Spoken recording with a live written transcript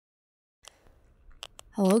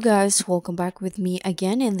Hello guys, welcome back with me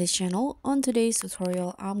again in this channel. On today's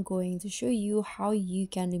tutorial, I'm going to show you how you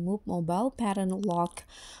can remove mobile pattern lock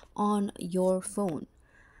on your phone.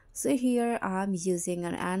 So here I'm using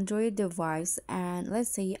an Android device, and let's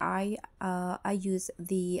say I use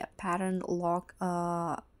the pattern lock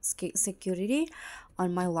security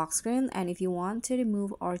on my lock screen. And if you want to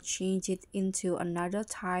remove or change it into another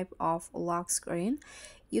type of lock screen,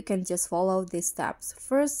 you can just follow these steps.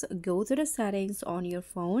 First, go to the settings on your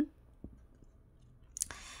phone,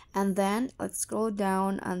 and then let's scroll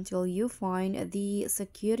down until you find the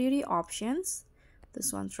security options.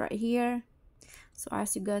 This one's right here. So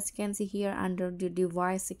as you guys can see here under the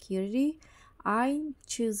device security, I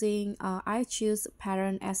choose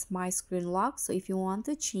pattern as my screen lock. So if you want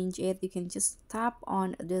to change it, you can just tap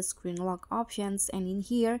on the screen lock options, and in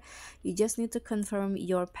here you just need to confirm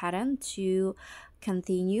your pattern to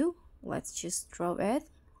continue. Let's just draw it.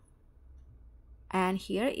 And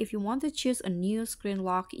here, if you want to choose a new screen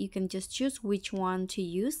lock, you can just choose which one to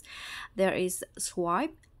use. There is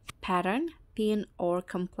swipe, pattern, pin, or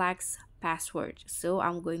complex password. So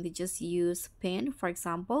I'm going to just use pin, for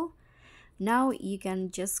example. Now you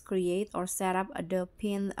can just create or set up the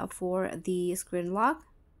pin for the screen lock.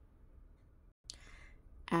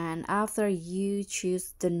 And after you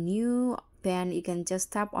choose the new pin, you can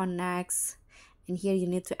just tap on next, and here you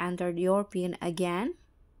need to enter your pin again.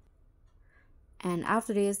 And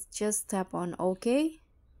after this, just tap on OK,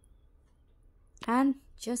 and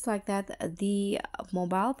just like that, the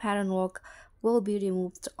mobile pattern lock will be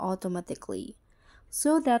removed automatically.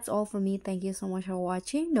 So that's all for me. Thank you so much for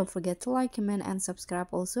watching. Don't forget to like, comment, and subscribe.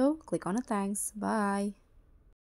 Also click on the thanks. Bye.